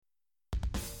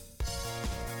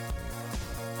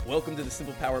Welcome to the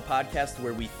Simple Power Podcast,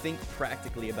 where we think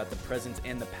practically about the presence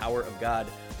and the power of God.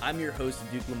 I'm your host,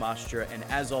 Duke Lamastra, and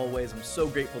as always, I'm so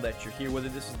grateful that you're here. Whether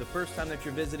this is the first time that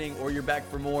you're visiting or you're back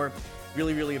for more,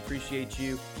 really appreciate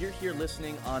you. If you're here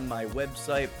listening on my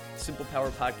website,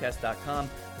 simplepowerpodcast.com,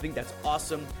 I think that's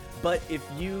awesome. But if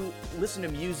you listen to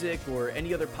music or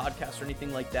any other podcast or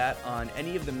anything like that on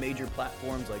any of the major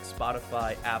platforms like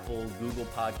Spotify, Apple, Google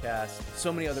Podcasts,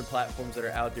 so many other platforms that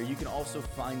are out there, you can also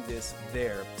find this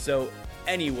there. So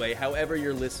anyway, however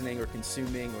you're listening or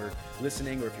consuming or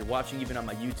listening, or if you're watching even on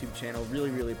my YouTube channel,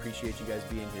 really appreciate you guys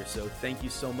being here. So thank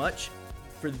you so much.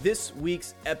 For this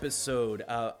week's episode,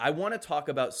 I want to talk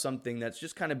about something that's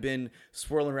just kind of been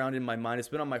swirling around in my mind. It's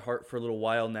been on my heart for a little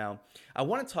while now. I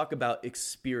want to talk about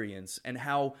experience and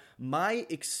how my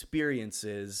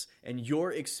experiences and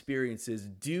your experiences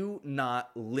do not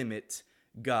limit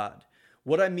God.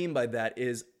 What I mean by that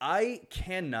is I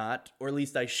cannot, or at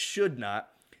least I should not,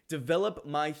 develop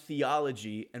my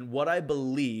theology and what I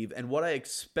believe and what I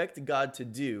expect God to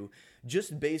do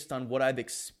just based on what I've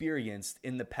experienced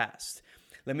in the past.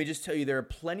 Let me just tell you, there are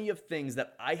plenty of things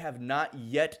that I have not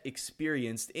yet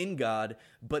experienced in God,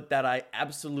 but that I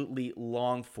absolutely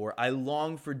long for. I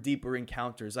long for deeper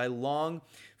encounters. I long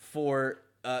for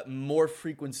more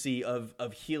frequency of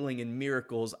healing and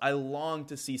miracles. I long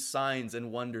to see signs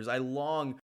and wonders. I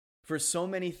long for so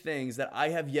many things that I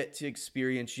have yet to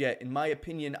experience yet. In my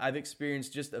opinion, I've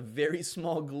experienced just a very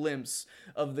small glimpse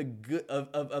of the good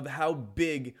of how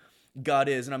big God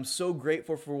is, and I'm so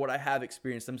grateful for what I have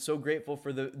experienced. I'm so grateful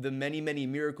for the many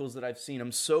miracles that I've seen.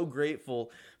 I'm so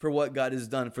grateful for what God has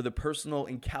done, for the personal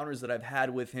encounters that I've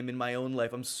had with Him in my own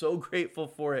life. I'm so grateful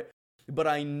for it, but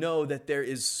I know that there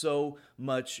is so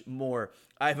much more.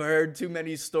 I've heard too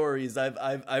many stories.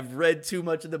 I've read too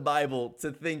much of the Bible to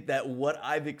think that what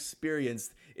I've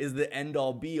experienced is the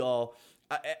end-all, be-all.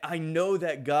 I know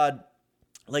that God,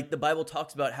 like the Bible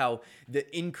talks about how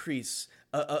the increase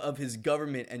of His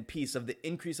government and peace, of the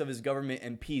increase of His government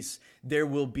and peace, there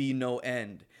will be no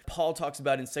end. Paul talks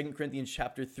about in 2 Corinthians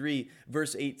chapter 3,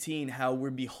 verse 18, how we're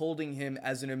beholding Him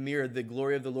as in a mirror, the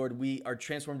glory of the Lord. We are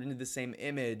transformed into the same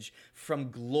image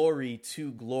from glory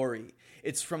to glory.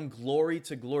 It's from glory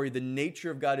to glory. The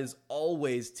nature of God is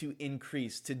always to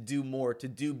increase, to do more, to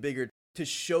do bigger, to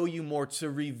show you more, to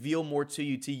reveal more to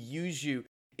you, to use you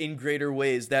in greater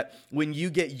ways. That when you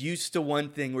get used to one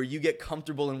thing or you get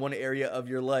comfortable in one area of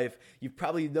your life, you've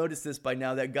probably noticed this by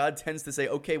now, that God tends to say,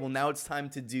 okay, well, now it's time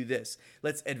to do this.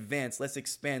 Let's advance, let's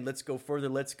expand, let's go further,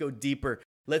 let's go deeper.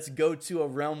 Let's go to a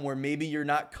realm where maybe you're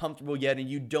not comfortable yet and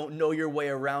you don't know your way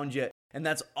around yet. And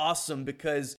that's awesome,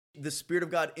 because the Spirit of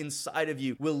God inside of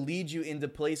you will lead you into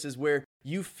places where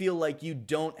you feel like you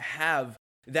don't have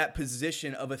that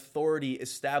position of authority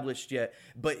established yet,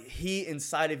 but He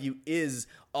inside of you is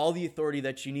all the authority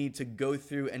that you need to go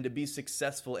through and to be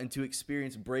successful and to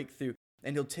experience breakthrough.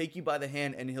 And He'll take you by the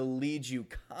hand and He'll lead you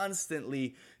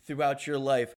constantly throughout your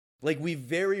life. Like, we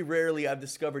very rarely, I've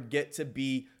discovered, get to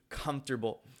be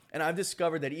comfortable. And I've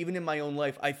discovered that even in my own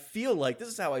life, I feel like, this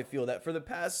is how I feel, that for the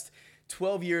past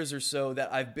 12 years or so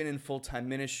that I've been in full-time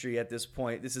ministry at this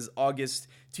point. This is August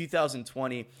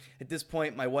 2020. At this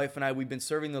point, my wife and I, we've been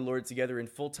serving the Lord together in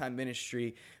full-time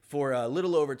ministry for a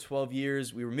little over 12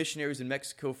 years. We were missionaries in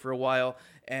Mexico for a while,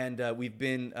 and we've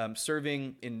been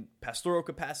serving in pastoral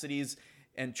capacities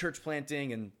and church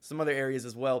planting and some other areas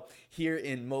as well here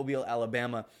in Mobile,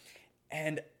 Alabama.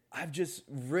 And I've just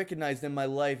recognized in my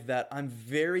life that I'm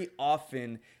very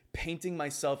often painting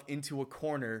myself into a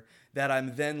corner that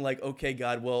I'm then like, okay,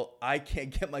 God, well, I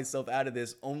can't get myself out of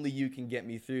this. Only You can get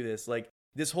me through this. Like,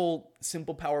 this whole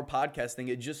Simple Power podcast thing,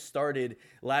 it just started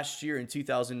last year in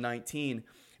 2019.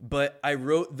 But I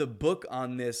wrote the book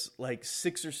on this like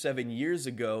 6 or 7 years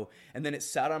ago, and then it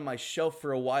sat on my shelf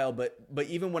for a while. But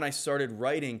even when I started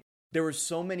writing, there were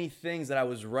so many things that I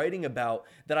was writing about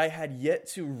that I had yet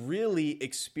to really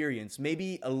experience,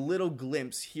 maybe a little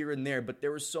glimpse here and there, but there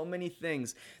were so many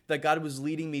things that God was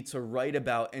leading me to write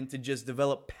about and to just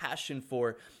develop passion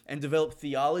for and develop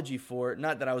theology for.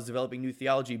 Not that I was developing new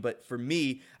theology, but for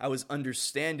me, I was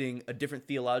understanding a different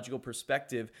theological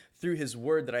perspective through His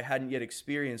Word that I hadn't yet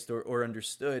experienced or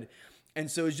understood. And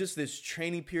so it's just this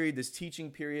training period, this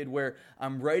teaching period where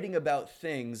I'm writing about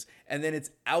things and then it's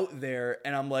out there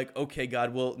and I'm like, okay,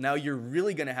 God, well, now you're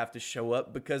really going to have to show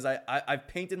up, because I've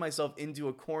painted myself into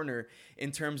a corner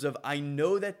in terms of, I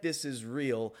know that this is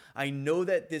real. I know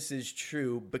that this is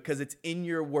true because it's in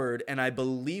Your Word, and I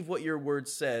believe what Your Word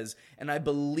says, and I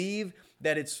believe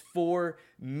that it's for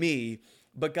me.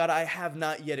 But God, I have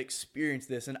not yet experienced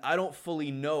this, and I don't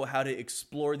fully know how to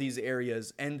explore these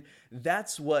areas. And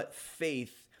that's what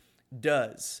faith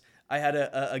does. I had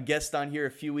a guest on here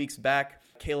a few weeks back,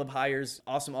 Caleb Hires,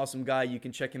 awesome guy. You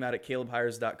can check him out at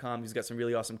calebhires.com. He's got some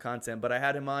really awesome content. But I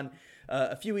had him on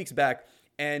a few weeks back,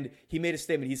 and he made a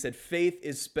statement. He said, faith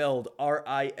is spelled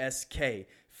R-I-S-K.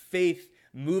 Faith,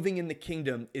 moving in the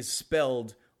kingdom, is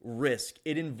spelled risk.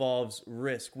 It involves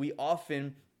risk. We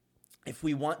often, if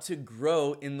we want to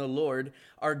grow in the Lord,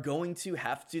 are going to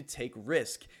have to take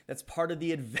risk. That's part of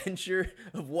the adventure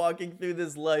of walking through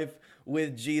this life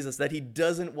with Jesus, that he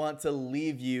doesn't want to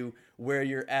leave you where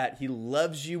you're at. He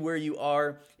loves you where you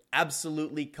are,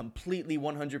 absolutely, completely,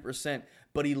 100%,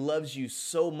 but he loves you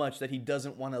so much that he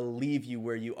doesn't want to leave you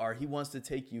where you are. He wants to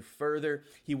take you further.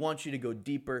 He wants you to go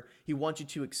deeper. He wants you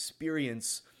to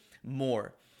experience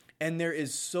more. And there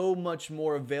is so much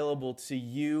more available to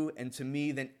you and to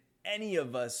me than any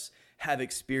of us have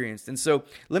experienced. And so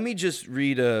let me just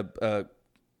read a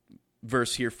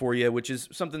verse here for you, which is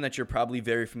something that you're probably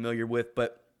very familiar with.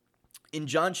 But in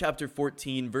John chapter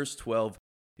 14, verse 12,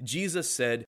 Jesus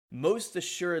said, "Most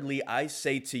assuredly I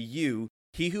say to you,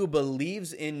 he who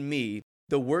believes in me,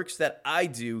 the works that I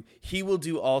do, he will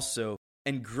do also,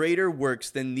 and greater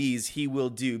works than these he will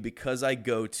do, because I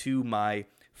go to my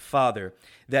Father."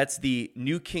 That's the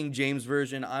New King James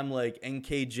Version. I'm like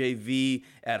NKJV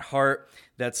at heart.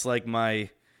 That's like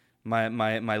my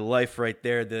life right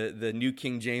there, the New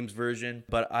King James Version.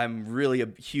 But I'm really a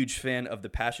huge fan of the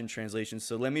Passion Translation.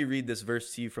 So let me read this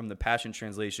verse to you from the Passion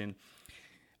Translation.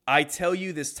 "I tell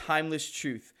you this timeless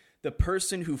truth. The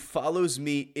person who follows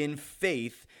me in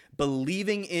faith,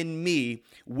 believing in me,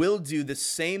 will do the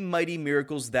same mighty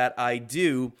miracles that I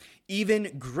do,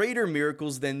 even greater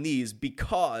miracles than these,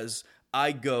 because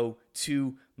I go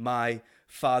to my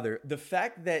Father." The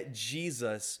fact that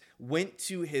Jesus went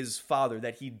to his Father,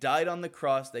 that he died on the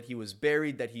cross, that he was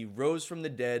buried, that he rose from the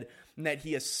dead, and that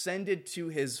he ascended to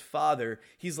his Father,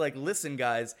 he's like, listen,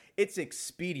 guys, it's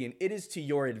expedient. It is to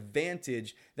your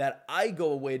advantage that I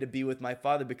go away to be with my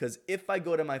Father, because if I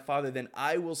go to my Father, then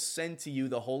I will send to you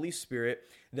the Holy Spirit,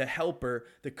 the Helper,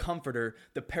 the Comforter,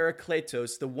 the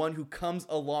Parakletos, the one who comes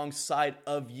alongside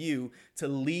of you to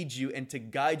lead you and to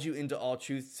guide you into all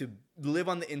truth, to live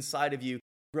on the inside of you,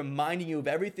 reminding you of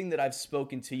everything that I've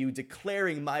spoken to you,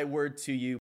 declaring my word to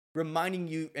you, reminding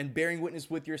you and bearing witness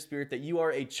with your spirit that you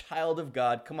are a child of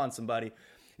God. Come on, somebody.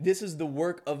 This is the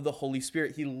work of the Holy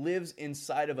Spirit. He lives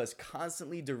inside of us,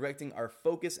 constantly directing our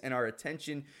focus and our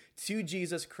attention to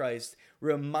Jesus Christ,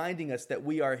 reminding us that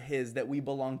we are his, that we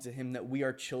belong to him, that we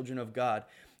are children of God.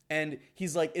 And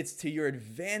he's like, it's to your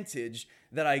advantage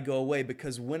that I go away,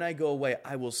 because when I go away,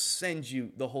 I will send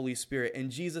you the Holy Spirit.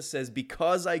 And Jesus says,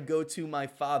 because I go to my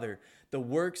Father, the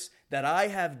works that I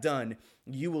have done,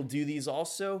 you will do these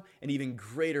also, and even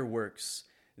greater works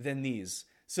than these.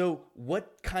 So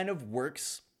what kind of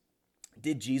works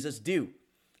did Jesus do?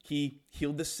 He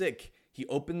healed the sick. He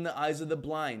opened the eyes of the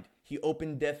blind. He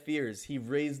opened deaf ears. He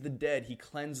raised the dead. He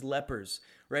cleansed lepers,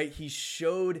 right? He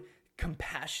showed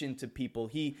compassion to people.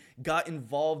 He got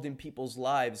involved in people's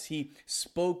lives. He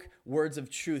spoke words of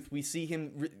truth. We see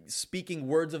him speaking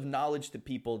words of knowledge to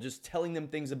people, just telling them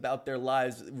things about their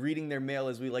lives, reading their mail,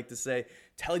 as we like to say,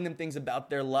 telling them things about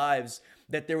their lives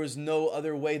that there was no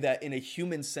other way that in a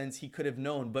human sense he could have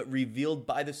known, but revealed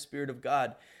by the Spirit of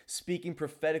God, speaking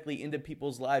prophetically into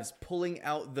people's lives, pulling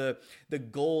out the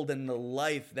gold and the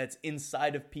life that's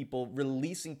inside of people,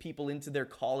 releasing people into their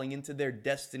calling, into their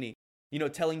destiny. You know,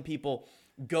 telling people,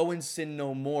 go and sin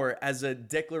no more, as a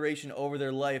declaration over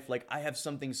their life, like, I have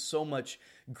something so much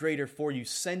greater for you.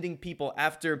 Sending people,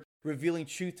 after revealing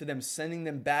truth to them, sending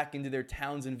them back into their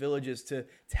towns and villages to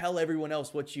tell everyone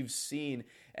else what you've seen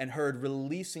and heard,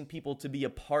 releasing people to be a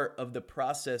part of the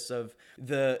process of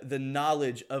the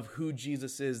knowledge of who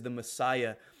Jesus is, the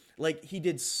Messiah. Like, he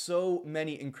did so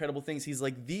many incredible things. He's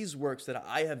like, these works that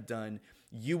I have done,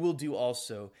 you will do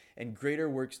also, and greater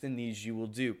works than these you will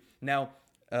do. Now,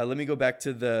 let me go back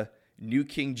to the New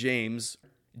King James.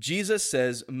 Jesus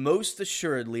says, most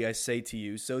assuredly I say to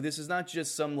you. So this is not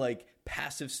just some like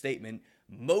passive statement.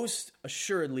 Most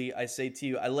assuredly I say to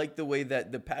you. I like the way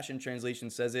that the Passion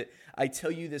Translation says it. I tell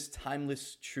you this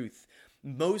timeless truth.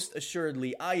 Most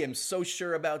assuredly, I am so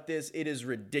sure about this, it is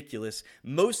ridiculous.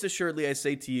 Most assuredly I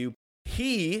say to you,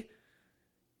 it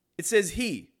says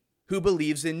he who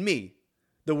believes in me.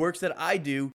 The works that I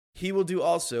do, he will do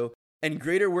also, and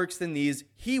greater works than these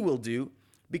he will do,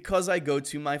 because I go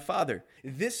to my Father.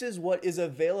 This is what is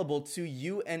available to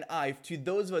you and I, to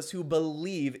those of us who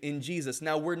believe in Jesus.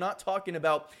 Now, we're not talking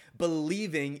about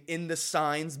believing in the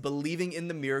signs, believing in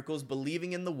the miracles,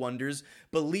 believing in the wonders,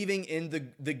 believing in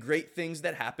the great things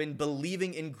that happen,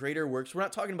 believing in greater works. We're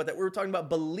not talking about that. We're talking about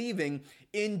believing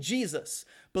in Jesus,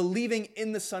 believing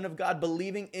in the Son of God,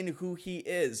 believing in who he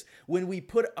is. When we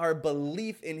put our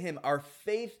belief in him, our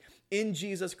faith in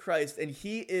Jesus Christ, and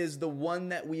he is the one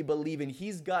that we believe in,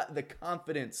 he's got the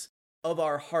confidence of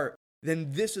our heart, then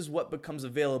this is what becomes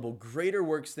available. Greater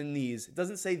works than these. It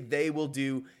doesn't say they will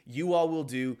do, you all will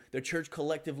do, the church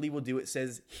collectively will do. It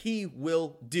says he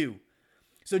will do.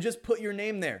 So just put your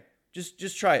name there.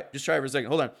 Just try it. Just try it for a second.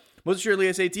 Hold on. Most assuredly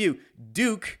I say to you,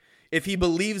 Duke, if he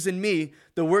believes in me,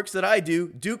 the works that I do,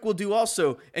 Duke will do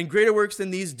also. And greater works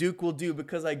than these, Duke will do,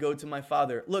 because I go to my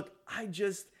Father. Look, I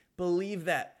just believe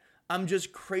that. I'm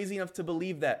just crazy enough to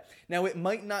believe that. Now, it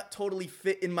might not totally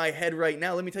fit in my head right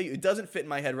now. Let me tell you, it doesn't fit in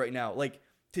my head right now. Like,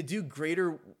 to do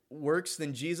greater works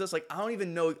than Jesus, like, I don't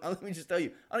even know. Let me just tell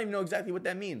you, I don't even know exactly what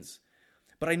that means.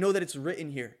 But I know that it's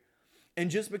written here. And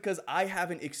just because I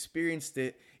haven't experienced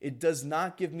it, it does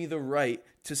not give me the right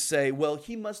to say, well,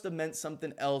 he must have meant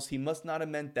something else. He must not have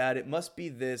meant that. It must be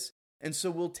this. And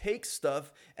so we'll take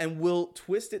stuff and we'll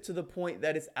twist it to the point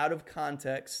that it's out of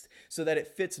context so that it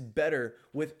fits better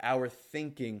with our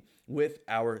thinking, with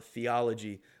our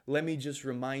theology. Let me just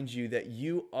remind you that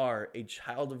you are a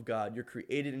child of God. You're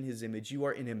created in his image. You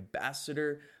are an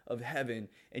ambassador of heaven,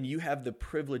 and you have the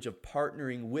privilege of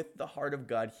partnering with the heart of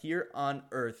God here on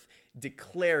earth,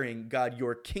 declaring, God,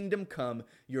 your kingdom come,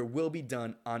 your will be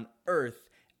done on earth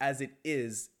as it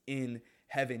is in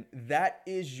heaven. That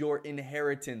is your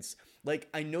inheritance. Like,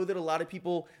 I know that a lot of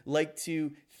people like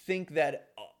to think that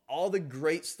all the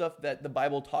great stuff that the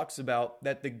Bible talks about,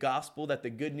 that the gospel, that the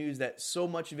good news, that so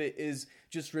much of it is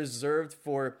just reserved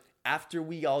for after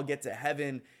we all get to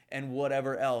heaven and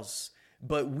whatever else.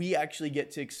 But we actually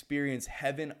get to experience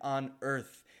heaven on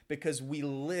earth because we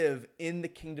live in the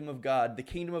kingdom of God. The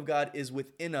kingdom of God is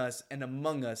within us and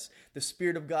among us. The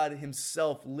Spirit of God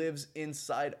himself lives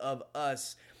inside of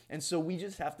us. And so we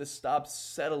just have to stop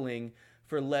settling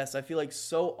for less. I feel like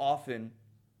so often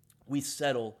we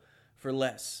settle for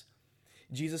less.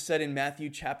 Jesus said in Matthew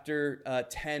chapter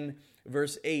 10,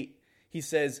 verse 8, he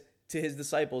says to his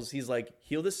disciples, he's like,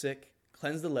 heal the sick,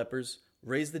 cleanse the lepers,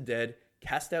 raise the dead,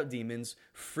 cast out demons.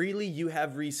 Freely you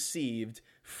have received,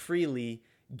 freely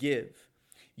give.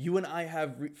 You and I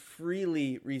have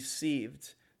freely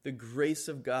received the grace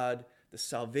of God, the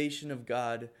salvation of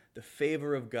God, the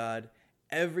favor of God,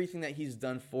 everything that he's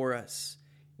done for us.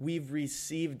 We've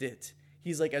received it.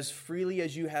 He's like, as freely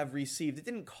as you have received. It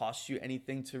didn't cost you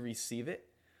anything to receive it.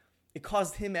 It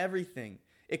cost him everything.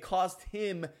 It cost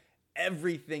him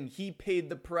everything. He paid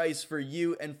the price for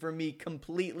you and for me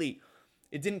completely.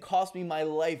 It didn't cost me my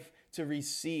life to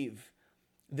receive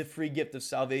the free gift of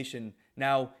salvation.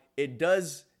 Now, it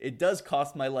does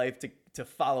cost my life to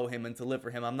follow him and to live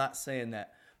for him. I'm not saying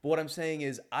that. But what I'm saying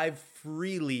is I've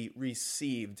freely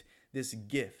received this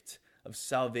gift of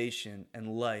salvation and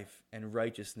life and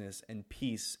righteousness and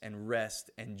peace and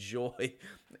rest and joy,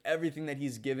 everything that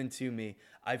he's given to me,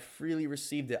 I freely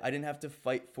received it. I didn't have to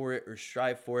fight for it or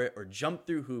strive for it or jump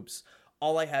through hoops.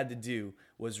 All I had to do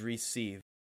was receive.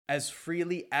 As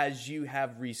freely as you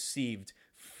have received,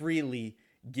 freely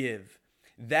give.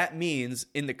 That means,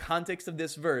 in the context of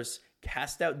this verse,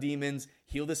 cast out demons,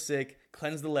 heal the sick,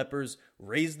 cleanse the lepers,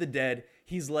 raise the dead.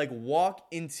 He's like, walk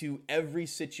into every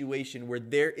situation where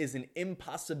there is an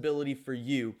impossibility for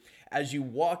you. As you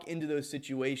walk into those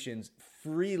situations,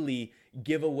 freely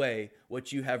give away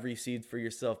what you have received for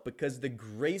yourself. Because the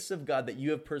grace of God that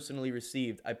you have personally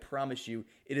received, I promise you,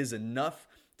 it is enough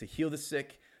to heal the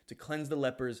sick, to cleanse the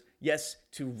lepers, yes,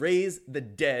 to raise the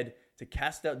dead, to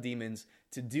cast out demons,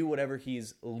 to do whatever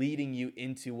he's leading you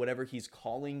into, whatever he's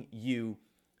calling you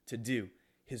to do.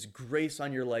 His grace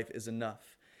on your life is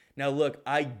enough. Now look,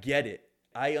 I get it.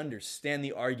 I understand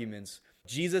the arguments.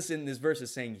 Jesus in this verse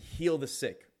is saying, heal the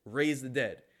sick, raise the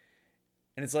dead.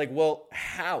 And it's like, well,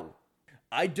 how?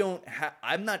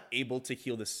 I'm not able to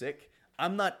heal the sick.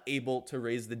 I'm not able to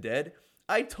raise the dead.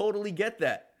 I totally get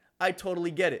that. I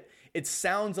totally get it. It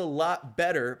sounds a lot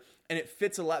better and it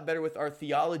fits a lot better with our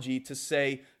theology to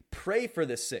say, pray for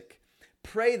the sick.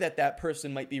 Pray that that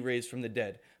person might be raised from the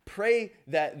dead. Pray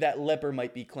that that leper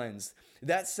might be cleansed.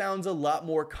 That sounds a lot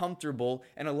more comfortable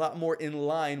and a lot more in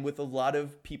line with a lot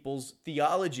of people's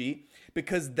theology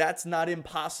because that's not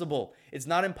impossible. It's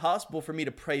not impossible for me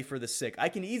to pray for the sick. I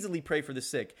can easily pray for the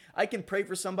sick. I can pray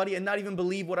for somebody and not even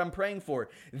believe what I'm praying for.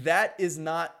 That is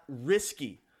not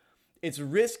risky. It's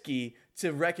risky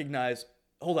to recognize,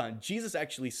 hold on. Jesus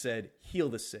actually said, heal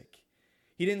the sick.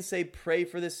 He didn't say pray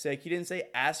for the sick. He didn't say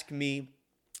ask me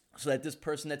so that this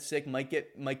person that's sick might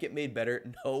get made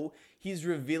better. No, he's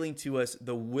revealing to us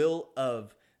the will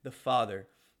of the Father.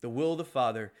 The will of the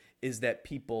Father is that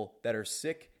people that are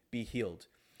sick be healed.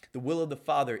 The will of the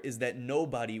Father is that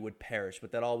nobody would perish,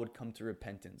 but that all would come to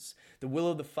repentance. The will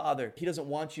of the Father, he doesn't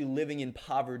want you living in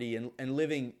poverty and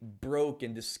living broke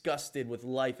and disgusted with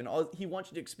life. And all he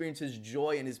wants you to experience his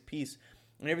joy and his peace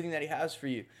and everything that he has for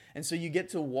you. And so you get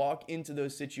to walk into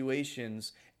those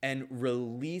situations and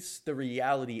release the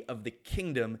reality of the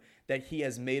kingdom that he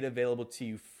has made available to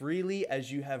you. Freely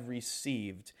as you have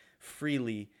received,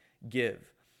 freely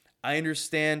give. I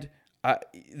understand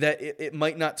that it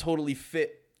might not totally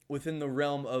fit within the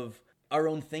realm of our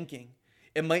own thinking.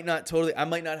 I might not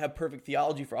have perfect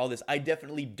theology for all this. I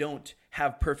definitely don't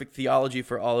have perfect theology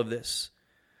for all of this.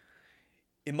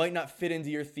 It might not fit into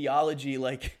your theology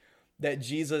like that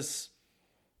Jesus,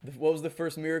 what was the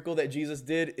first miracle that Jesus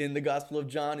did in the Gospel of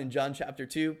John, in John chapter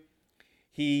 2?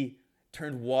 He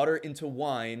turned water into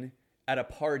wine at a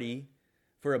party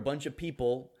for a bunch of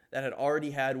people that had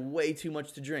already had way too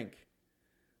much to drink.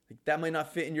 Like, that might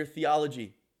not fit in your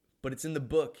theology, but it's in the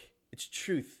book. It's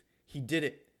truth. He did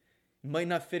it. It might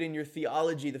not fit in your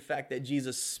theology, the fact that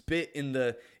Jesus spit in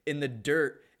the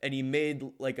dirt and he made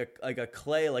like a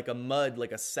clay, like a mud,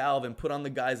 like a salve, and put on the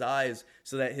guy's eyes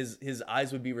so that his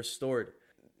eyes would be restored.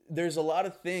 There's a lot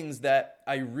of things that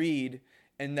I read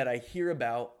and that I hear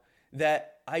about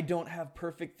that I don't have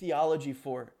perfect theology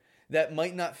for. That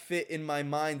might not fit in my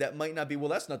mind. That might not be, well,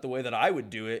 that's not the way that I would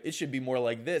do it. It should be more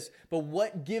like this. But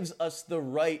what gives us the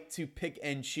right to pick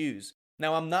and choose?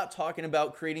 Now, I'm not talking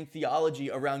about creating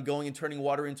theology around going and turning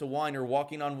water into wine or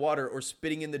walking on water or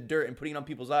spitting in the dirt and putting it on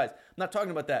people's eyes. I'm not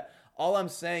talking about that. All I'm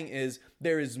saying is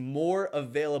there is more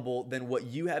available than what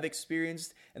you have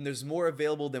experienced, and there's more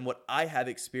available than what I have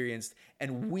experienced,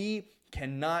 and we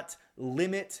cannot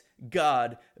limit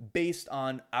God based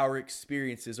on our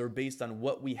experiences or based on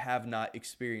what we have not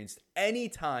experienced.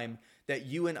 Anytime that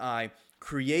you and I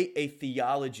create a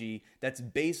theology that's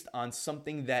based on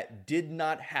something that did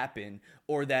not happen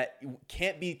or that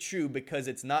can't be true because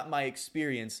it's not my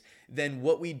experience, then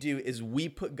what we do is we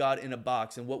put God in a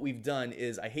box. And what we've done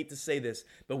is, I hate to say this,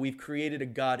 but we've created a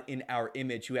God in our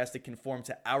image who has to conform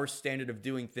to our standard of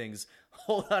doing things.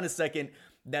 Hold on a second.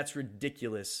 That's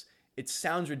ridiculous. It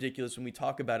sounds ridiculous when we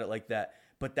talk about it like that,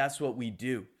 but that's what we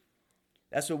do.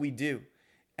 That's what we do.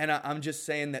 And I'm just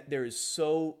saying that there is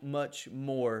so much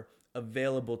more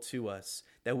available to us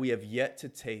that we have yet to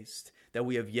taste, that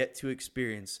we have yet to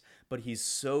experience. But he's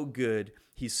so good.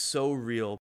 He's so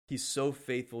real. He's so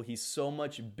faithful. He's so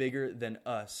much bigger than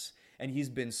us. And he's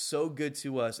been so good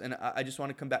to us. And I just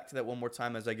want to come back to that one more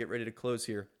time as I get ready to close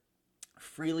here.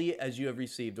 Freely as you have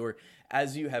received, or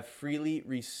as you have freely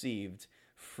received,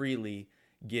 freely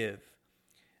give.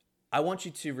 I want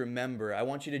you to remember, I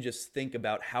want you to just think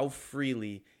about how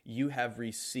freely you have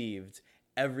received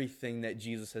everything that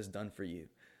Jesus has done for you.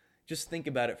 Just think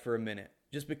about it for a minute.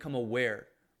 Just become aware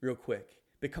real quick.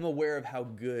 Become aware of how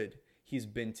good he's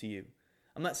been to you.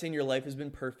 I'm not saying your life has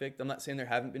been perfect. I'm not saying there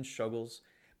haven't been struggles.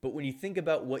 But when you think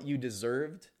about what you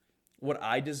deserved, what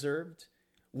I deserved,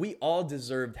 we all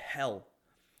deserved hell.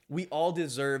 We all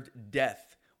deserved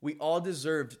death. We all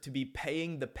deserved to be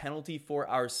paying the penalty for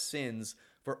our sins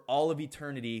for all of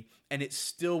eternity, and it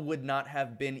still would not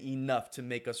have been enough to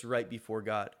make us right before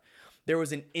God. There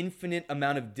was an infinite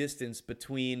amount of distance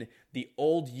between the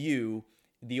old you,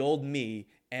 the old me,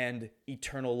 and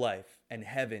eternal life and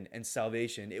heaven and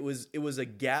salvation. It was a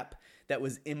gap that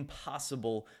was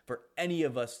impossible for any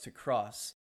of us to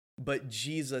cross. But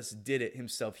Jesus did it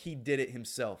himself. He did it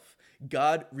himself.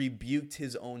 God rebuked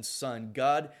his own son.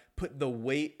 God put the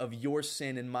weight of your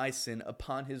sin and my sin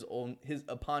upon his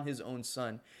own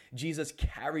son. Jesus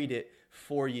carried it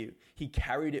for you. He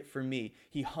carried it for me.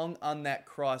 He hung on that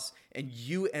cross, and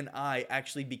you and I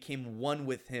actually became one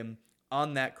with him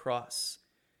on that cross.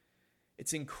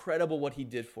 It's incredible what he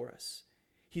did for us.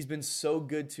 He's been so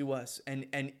good to us. And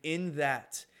in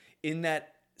that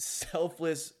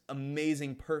selfless,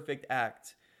 amazing, perfect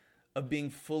act of being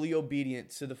fully obedient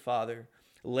to the Father,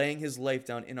 laying his life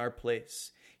down in our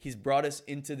place, he's brought us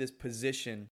into this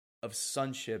position of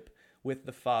sonship with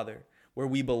the Father, where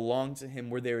we belong to him,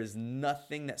 where there is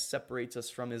nothing that separates us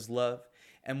from his love,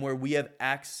 and where we have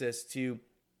access to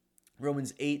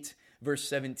Romans 8, verse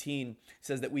 17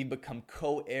 says that we become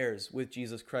co-heirs with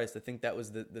Jesus Christ. I think that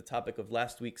was the topic of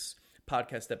last week's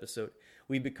podcast episode.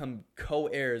 We become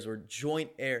co-heirs or joint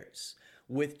heirs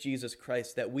with Jesus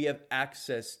Christ, that we have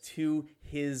access to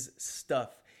his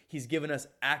stuff. He's given us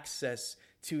access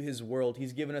to his world.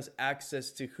 He's given us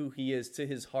access to who he is, to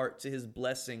his heart, to his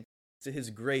blessing, to his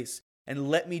grace. And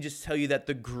let me just tell you that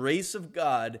the grace of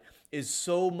God is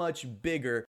so much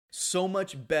bigger, so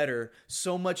much better,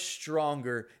 so much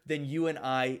stronger than you and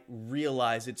I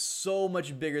realize. It's so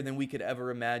much bigger than we could ever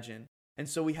imagine. And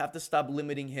so we have to stop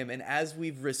limiting him. And as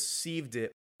we've received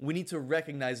it, we need to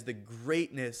recognize the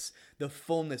greatness, the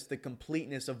fullness, the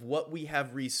completeness of what we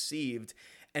have received,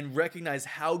 and recognize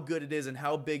how good it is and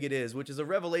how big it is, which is a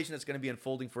revelation that's going to be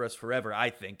unfolding for us forever,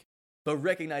 I think. But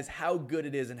recognize how good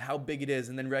it is and how big it is,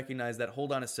 and then recognize that,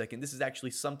 hold on a second, this is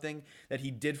actually something that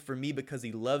he did for me because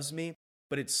he loves me,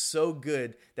 but it's so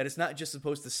good that it's not just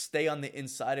supposed to stay on the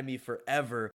inside of me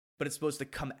forever, but it's supposed to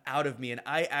come out of me. And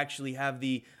I actually have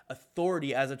the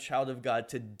authority as a child of God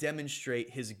to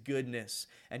demonstrate his goodness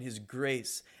and his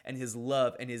grace and his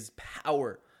love and his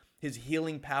power, his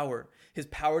healing power, his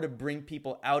power to bring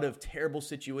people out of terrible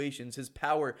situations, his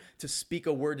power to speak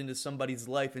a word into somebody's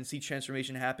life and see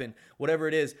transformation happen. Whatever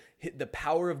it is, the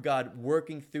power of God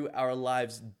working through our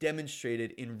lives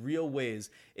demonstrated in real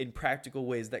ways, in practical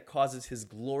ways that causes his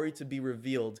glory to be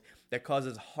revealed, that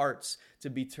causes hearts to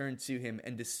be turned to him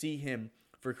and to see him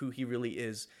for who he really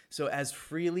is. So as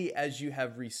freely as you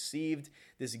have received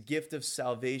this gift of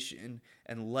salvation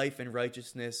and life and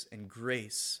righteousness and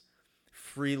grace,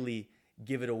 freely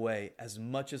give it away as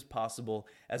much as possible,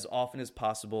 as often as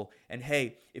possible. And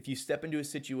hey, if you step into a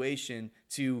situation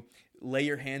to lay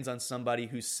your hands on somebody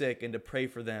who's sick and to pray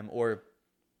for them, or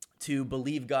to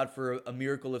believe God for a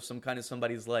miracle of some kind in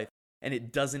somebody's life, and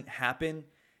it doesn't happen,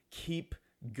 keep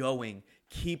going,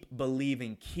 keep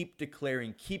believing, keep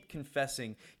declaring, keep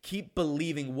confessing, keep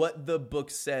believing what the book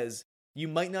says. You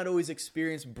might not always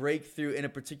experience breakthrough in a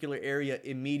particular area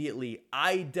immediately.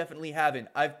 I definitely haven't.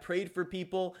 I've prayed for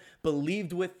people,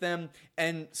 believed with them,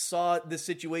 and saw the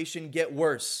situation get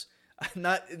worse.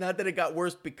 Not that it got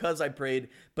worse because I prayed,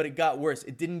 but it got worse.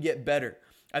 It didn't get better.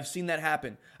 I've seen that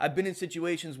happen. I've been in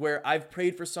situations where I've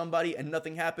prayed for somebody and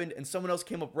nothing happened, and someone else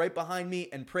came up right behind me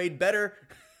and prayed better,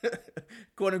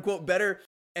 quote unquote better,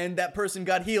 and that person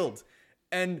got healed.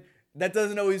 And that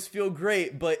doesn't always feel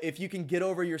great, but if you can get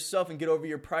over yourself and get over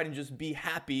your pride and just be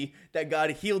happy that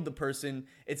God healed the person,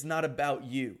 it's not about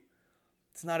you.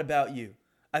 It's not about you.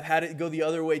 I've had it go the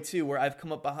other way too, where I've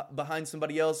come up behind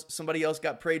somebody else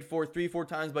got prayed for 3-4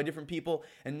 times by different people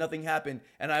and nothing happened.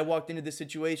 And I walked into this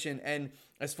situation, and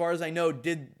as far as I know,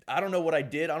 I don't know what I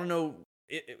did. I don't know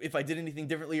if I did anything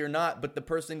differently or not, but the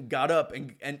person got up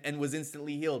and was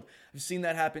instantly healed. I've seen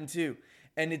that happen too.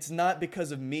 And it's not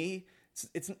because of me.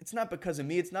 It's not because of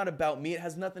me. It's not about me. It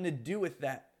has nothing to do with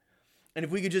that. And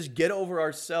if we could just get over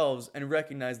ourselves and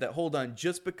recognize that, hold on,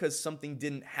 just because something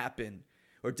didn't happen,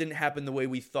 or it didn't happen the way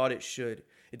we thought it should,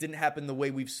 it didn't happen the way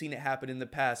we've seen it happen in the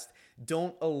past,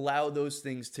 don't allow those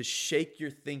things to shake your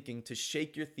thinking, to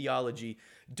shake your theology.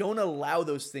 Don't allow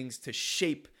those things to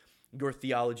shape your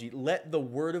theology. Let the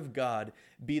Word of God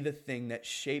be the thing that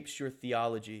shapes your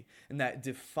theology and that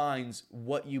defines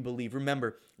what you believe.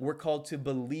 Remember, we're called to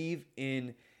believe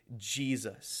in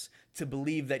Jesus, to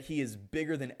believe that he is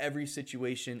bigger than every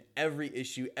situation, every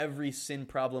issue, every sin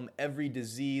problem, every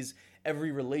disease,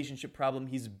 every relationship problem.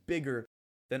 He's bigger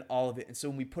than all of it. And so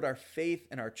when we put our faith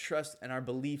and our trust and our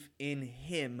belief in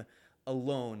him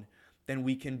alone, then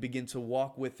we can begin to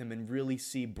walk with him and really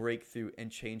see breakthrough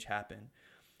and change happen.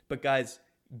 But guys,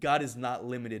 God is not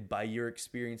limited by your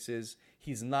experiences.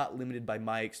 He's not limited by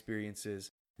my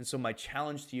experiences. And so my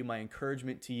challenge to you, my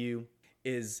encouragement to you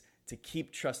is to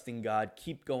keep trusting God,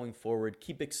 keep going forward,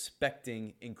 keep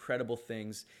expecting incredible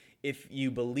things. If you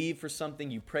believe for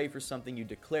something, you pray for something, you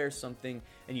declare something,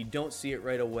 and you don't see it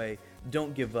right away,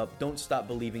 don't give up, don't stop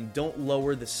believing, don't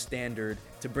lower the standard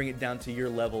to bring it down to your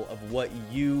level of what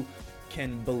you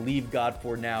can believe God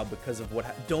for now because of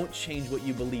don't change what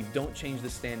you believe. Don't change the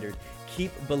standard.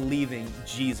 Keep believing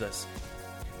Jesus.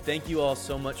 Thank you all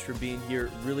so much for being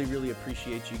here. Really, really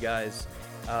appreciate you guys.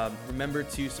 Remember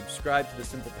to subscribe to the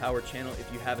Simple Power channel if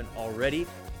you haven't already.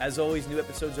 As always, new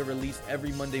episodes are released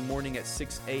every Monday morning at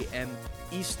 6 a.m.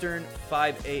 Eastern,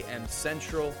 5 a.m.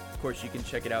 Central. Of course, you can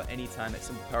check it out anytime at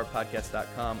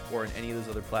simplepowerpodcast.com or in any of those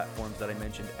other platforms that I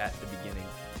mentioned at the beginning.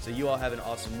 So you all have an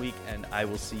awesome week, and I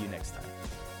will see you next time.